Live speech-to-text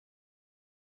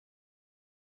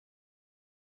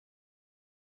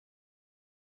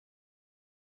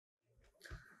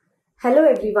Hello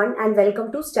everyone and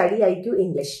welcome to Study IQ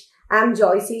English. I am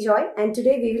Joicy and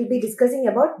today we will be discussing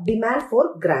about demand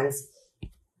for grants.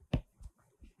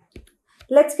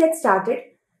 Let's get started.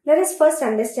 Let us first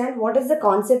understand what is the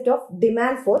concept of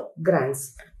demand for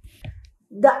grants.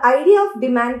 The idea of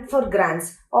demand for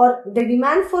grants or the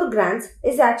demand for grants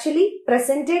is actually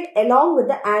presented along with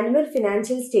the annual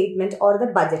financial statement or the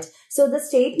budget. So the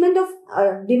statement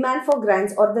of demand for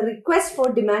grants or the request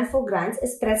for demand for grants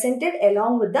is presented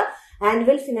along with the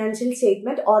annual financial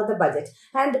statement or the budget.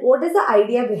 And what is the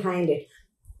idea behind it?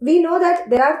 We know that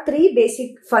there are three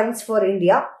basic funds for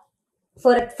India,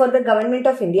 for the government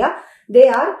of India. They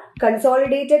are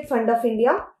Consolidated Fund of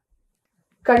India,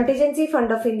 Contingency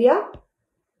Fund of India,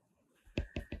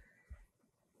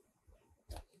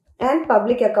 and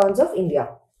Public Accounts of India.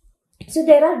 So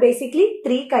there are basically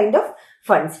three kind of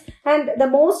funds, and the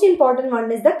most important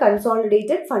one is the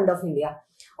Consolidated Fund of India.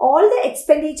 All the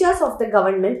expenditures of the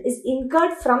government is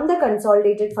incurred from the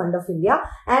Consolidated Fund of India,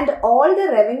 and all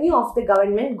the revenue of the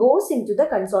government goes into the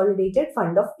Consolidated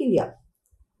Fund of India.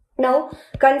 Now,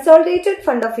 Consolidated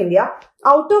Fund of India,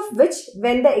 out of which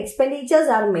when the expenditures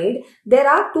are made, there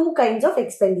are two kinds of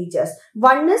expenditures.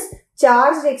 One is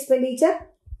charged expenditure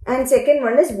and second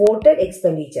one is voted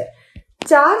expenditure.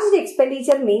 Charged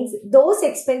expenditure means those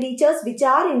expenditures which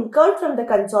are incurred from the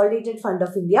Consolidated Fund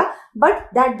of India, but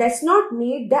that does not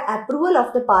need the approval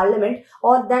of the Parliament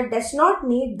or that does not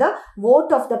need the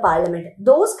vote of the Parliament.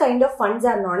 Those kind of funds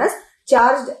are known as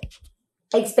charged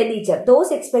expenditure. Those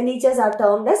expenditures are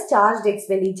termed as charged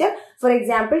expenditure. For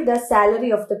example, the salary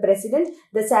of the President,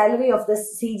 the salary of the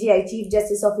CJI, Chief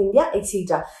Justice of India,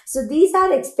 etc. So these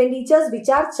are expenditures which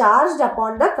are charged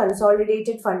upon the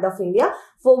Consolidated Fund of India,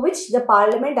 for which the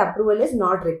Parliament approval is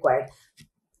not required.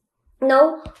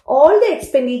 Now, all the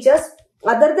expenditures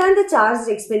other than the charged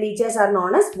expenditures are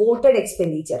known as voted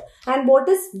expenditure. And what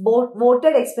is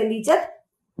voted expenditure?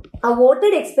 A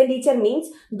voted expenditure means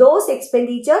those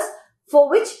expenditures for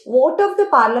which vote of the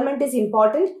Parliament is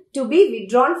important to be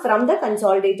withdrawn from the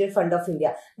Consolidated Fund of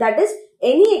India. That is,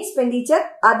 any expenditure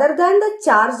other than the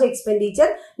charged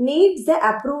expenditure needs the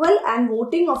approval and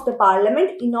voting of the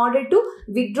Parliament in order to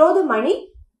withdraw the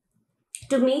money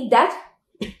to meet that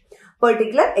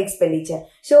particular expenditure.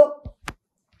 So,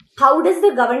 how does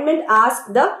the government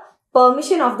ask the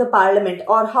permission of the Parliament,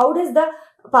 or how does the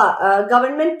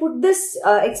government put this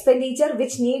expenditure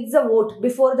which needs a vote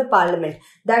before the Parliament?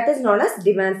 That is known as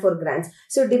demand for grants.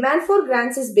 So demand for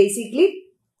grants is basically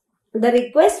the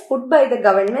request put by the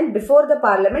government before the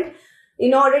Parliament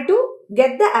in order to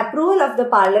get the approval of the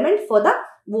Parliament for the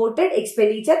voted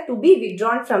expenditure to be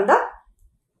withdrawn from the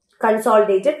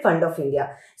Consolidated Fund of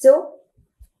India. So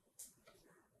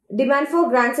demand for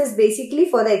grants is basically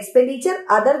for the expenditure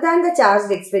other than the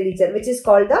charged expenditure, which is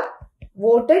called the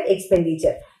voted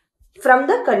expenditure from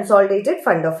the Consolidated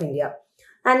Fund of India.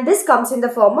 And this comes in the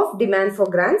form of demand for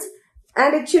grants,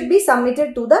 and it should be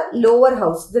submitted to the lower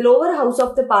house. The lower house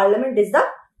of the Parliament is the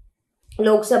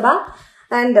Lok Sabha,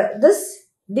 and this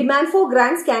demand for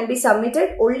grants can be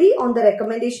submitted only on the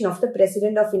recommendation of the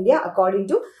President of India according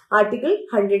to Article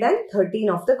 113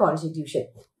 of the Constitution.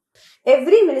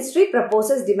 Every ministry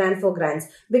proposes demand for grants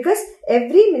because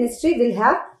every ministry will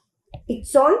have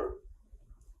its own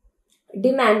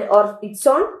demand or its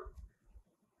own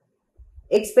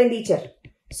expenditure.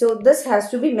 So this has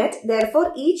to be met.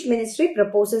 Therefore, each ministry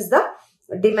proposes the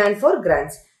demand for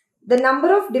grants. The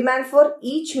number of demand for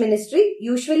each ministry,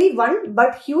 usually one,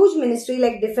 but huge ministry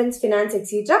like defense, finance,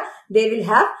 etc., they will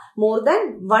have more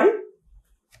than one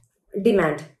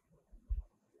demand.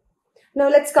 Now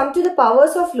let's come to the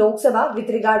powers of Lok Sabha with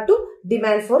regard to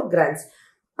demand for grants.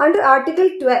 Under Article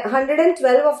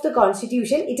 112 of the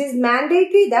Constitution, it is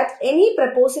mandatory that any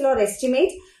proposal or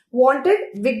estimate wanted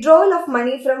withdrawal of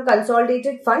money from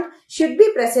Consolidated Fund should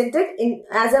be presented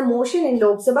as a motion in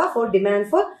Lok Sabha for demand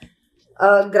for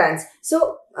grants.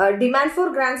 So, demand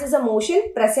for grants is a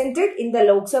motion presented in the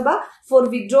Lok Sabha for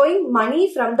withdrawing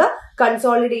money from the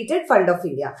Consolidated Fund of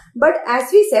India. But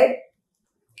as we said,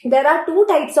 there are two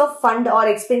types of fund or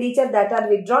expenditure that are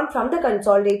withdrawn from the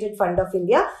Consolidated Fund of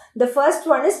India. The first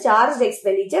one is charged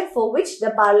expenditure, for which the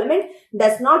Parliament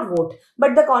does not vote.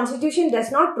 But the Constitution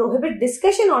does not prohibit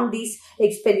discussion on these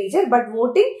expenditure, but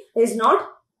voting is not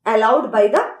allowed by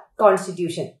the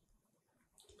Constitution.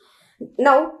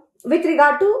 Now, with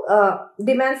regard to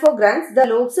demand for grants, the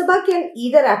Lok Sabha can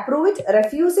either approve it,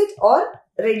 refuse it, or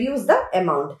reduce the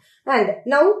amount. And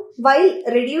now, while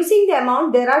reducing the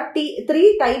amount, there are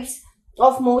three types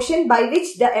of motion by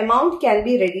which the amount can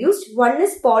be reduced. One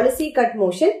is policy cut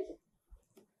motion,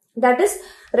 That is,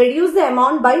 reduce the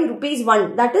amount by rupees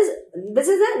 1. That is, this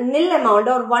is a nil amount,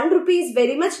 or 1 rupee is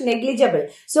very much negligible.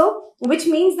 So, which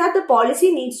means that the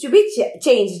policy needs to be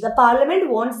changed. The parliament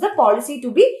wants the policy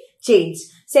to be changed.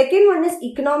 Second one is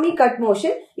economy cut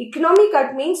motion. Economy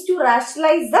cut means to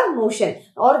rationalize the motion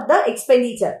or the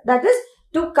expenditure. That is,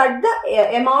 to cut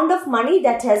the amount of money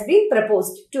that has been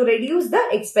proposed, to reduce the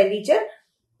expenditure.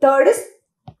 Third is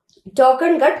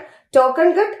token cut.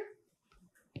 Token cut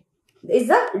is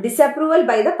the disapproval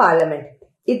by the parliament.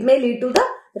 It may lead to the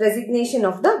resignation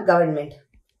of the government.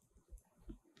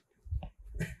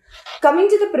 Coming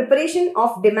to the preparation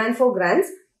of demand for grants,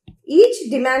 each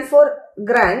demand for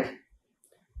grant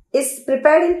is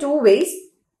prepared in two ways.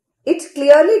 It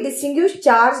clearly distinguishes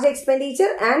charged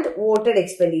expenditure and voted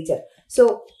expenditure.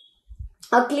 So,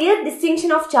 a clear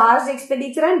distinction of charged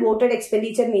expenditure and voted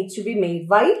expenditure needs to be made.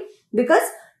 Why? Because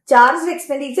charged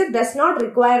expenditure does not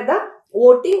require the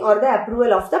voting or the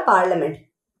approval of the parliament,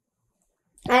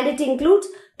 and it includes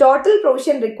total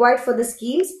provision required for the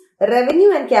schemes,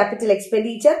 revenue and capital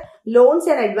expenditure, loans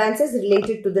and advances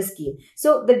related to the scheme.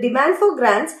 So, the demand for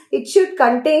grants, it should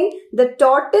contain the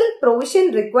total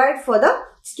provision required for the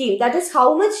scheme. That is,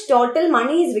 how much total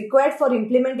money is required for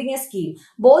implementing a scheme.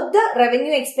 Both the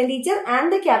revenue expenditure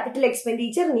and the capital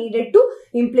expenditure needed to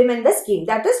implement the scheme.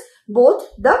 That is, both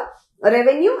the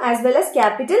revenue as well as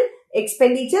capital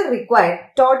expenditure required.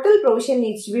 Total provision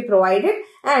needs to be provided,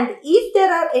 and if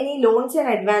there are any loans and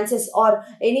advances or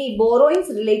any borrowings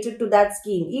related to that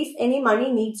scheme, if any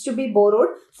money needs to be borrowed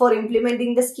for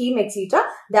implementing the scheme, etc.,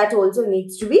 that also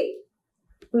needs to be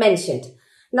mentioned.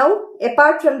 Now,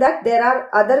 apart from that, there are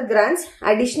other grants,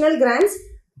 additional grants.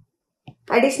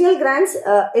 Additional grants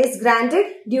is granted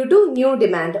due to new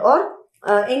demand or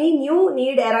any new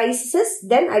need arises,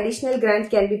 then additional grant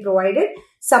can be provided.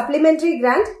 Supplementary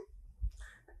grant,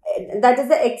 that is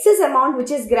the excess amount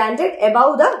which is granted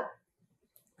above the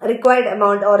required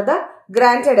amount or the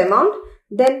granted amount.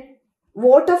 Then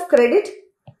vote of credit.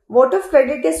 Vote of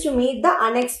credit is to meet the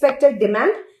unexpected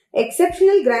demand.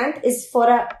 Exceptional grant is for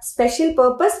a special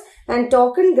purpose, and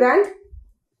token grant,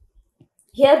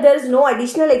 here there is no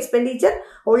additional expenditure,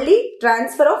 only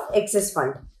transfer of excess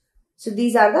fund. So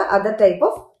these are the other type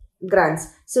of grants.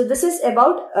 So this is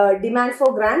about demand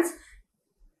for grants.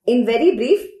 In very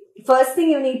brief, first thing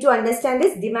you need to understand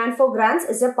is demand for grants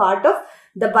is a part of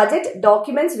the budget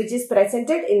documents which is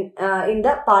presented in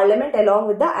the parliament along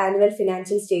with the annual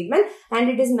financial statement, and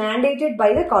it is mandated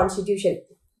by the constitution.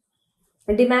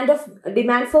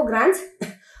 Demand for grants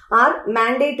are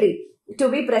mandatory to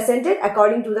be presented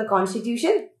according to the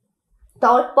constitution.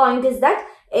 Third point is that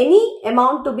any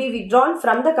amount to be withdrawn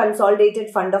from the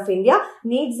Consolidated Fund of India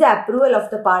needs the approval of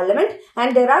the Parliament,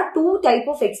 and there are two types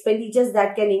of expenditures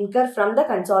that can incur from the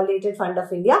Consolidated Fund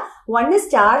of India. One is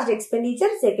charged expenditure,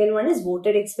 second one is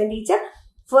voted expenditure.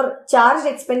 For charged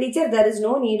expenditure, there is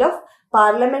no need of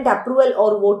Parliament approval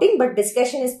or voting, but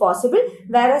discussion is possible.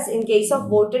 Whereas in case of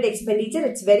voted expenditure,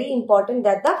 it's very important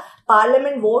that the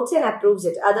Parliament votes and approves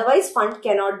it. Otherwise, fund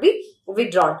cannot be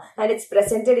withdrawn, and it's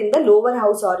presented in the lower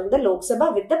house or in the Lok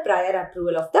Sabha with the prior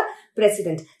approval of the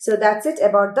President. So that's it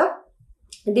about the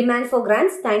demand for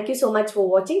grants. Thank you so much for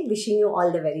watching. Wishing you all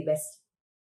the very best.